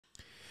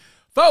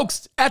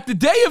Folks, at the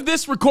day of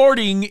this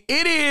recording,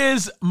 it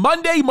is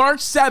Monday,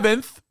 March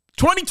 7th,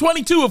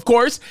 2022, of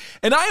course,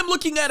 and I am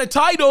looking at a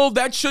title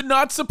that should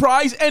not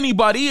surprise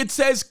anybody. It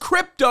says,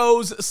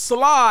 Cryptos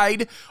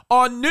Slide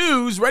on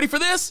News. Ready for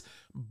this?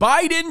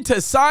 Biden to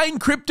sign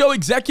crypto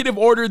executive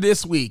order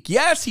this week.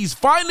 Yes, he's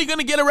finally going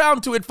to get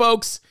around to it,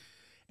 folks.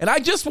 And I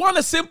just want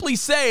to simply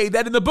say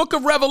that in the book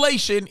of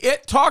Revelation,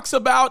 it talks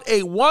about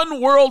a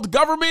one world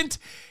government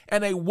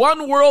and a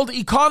one world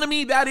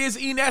economy that is,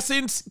 in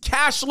essence,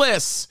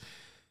 cashless.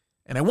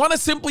 And I want to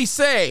simply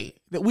say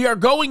that we are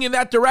going in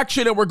that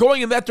direction, and we're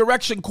going in that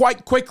direction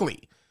quite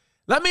quickly.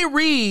 Let me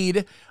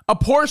read a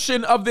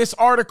portion of this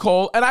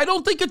article, and I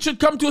don't think it should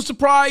come to a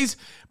surprise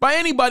by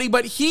anybody,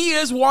 but he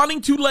is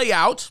wanting to lay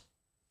out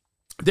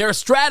their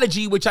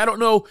strategy, which I don't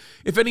know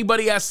if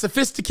anybody as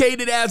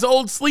sophisticated as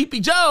old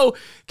Sleepy Joe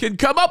can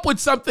come up with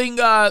something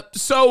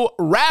so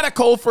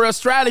radical for a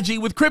strategy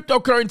with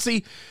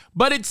cryptocurrency.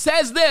 But it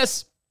says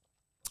this.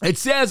 It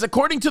says,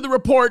 according to the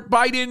report,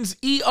 Biden's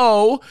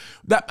EO,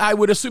 that I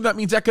would assume that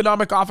means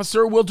economic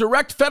officer, will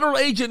direct federal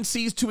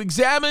agencies to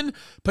examine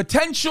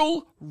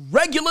potential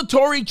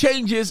regulatory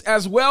changes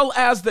as well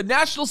as the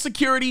national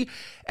security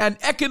and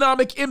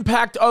economic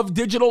impact of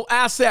digital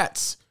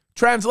assets.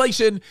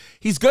 Translation,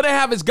 he's going to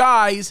have his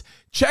guys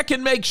check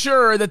and make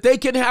sure that they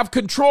can have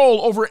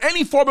control over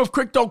any form of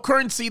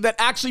cryptocurrency that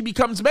actually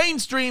becomes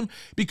mainstream,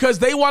 because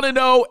they want to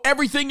know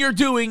everything you're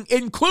doing,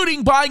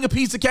 including buying a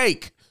piece of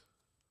cake.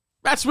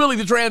 That's really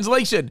the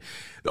translation.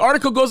 The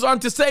article goes on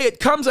to say it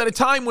comes at a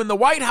time when the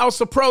White House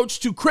approach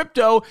to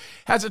crypto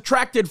has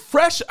attracted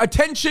fresh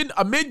attention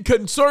amid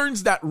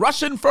concerns that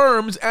Russian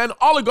firms and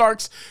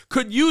oligarchs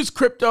could use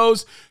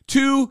cryptos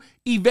to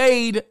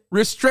evade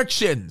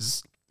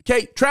restrictions.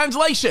 Okay,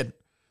 translation.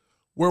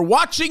 We're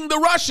watching the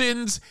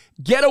Russians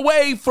get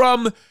away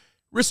from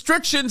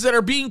restrictions that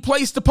are being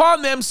placed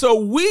upon them, so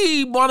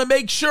we want to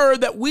make sure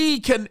that we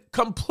can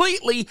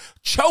completely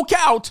choke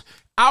out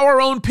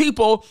our own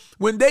people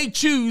when they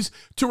choose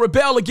to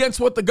rebel against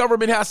what the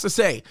government has to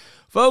say.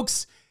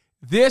 Folks,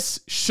 this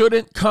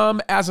shouldn't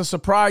come as a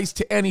surprise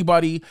to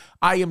anybody.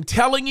 I am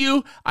telling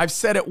you, I've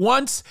said it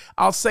once,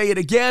 I'll say it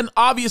again.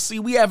 Obviously,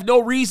 we have no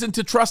reason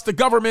to trust the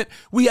government.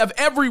 We have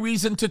every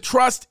reason to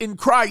trust in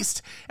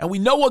Christ, and we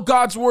know what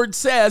God's word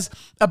says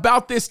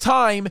about this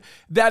time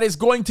that is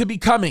going to be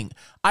coming.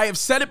 I have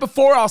said it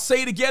before, I'll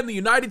say it again. The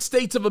United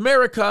States of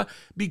America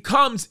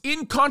becomes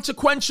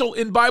inconsequential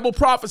in Bible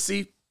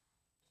prophecy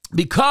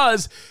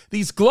because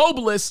these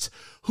globalists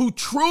who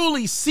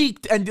truly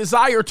seek and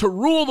desire to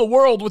rule the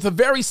world with a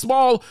very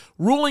small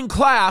ruling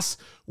class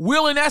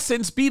will in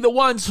essence be the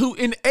ones who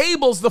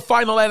enables the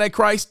final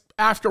Antichrist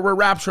after we're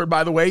raptured,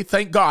 by the way.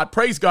 Thank God.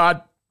 Praise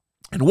God.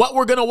 And what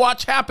we're going to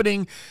watch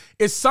happening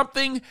is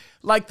something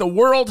like the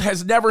world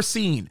has never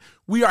seen.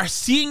 We are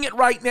seeing it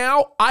right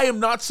now. I am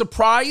not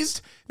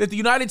surprised that the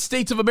United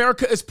States of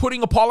America is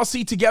putting a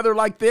policy together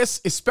like this,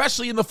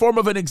 especially in the form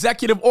of an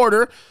executive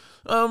order.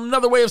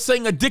 Another way of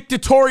saying a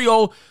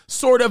dictatorial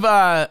sort of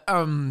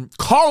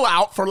call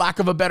out, for lack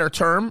of a better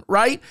term,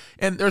 right?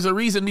 And there's a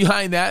reason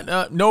behind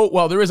that.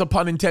 Well, there is a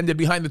pun intended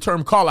behind the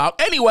term call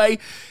out. Anyway,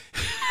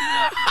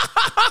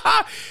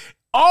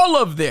 all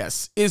of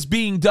this is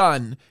being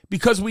done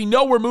because we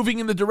know we're moving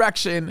in the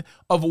direction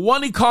of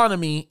one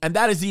economy, and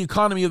that is the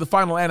economy of the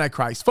final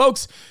Antichrist.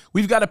 Folks,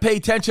 we've got to pay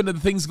attention to the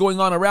things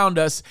going on around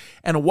us.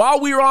 And while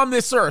we are on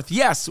this earth,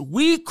 yes,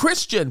 we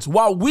Christians,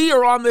 while we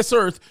are on this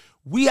earth,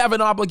 we have an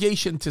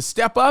obligation to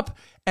step up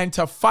and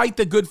to fight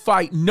the good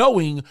fight,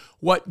 knowing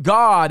what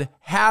God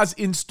has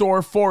in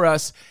store for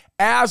us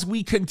as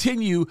we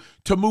continue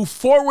to move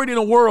forward in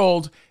a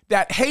world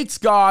that hates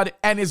God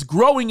and is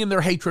growing in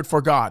their hatred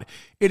for God.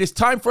 It is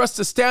time for us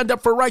to stand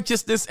up for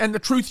righteousness and the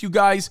truth, you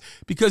guys,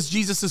 because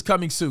Jesus is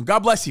coming soon.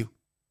 God bless you.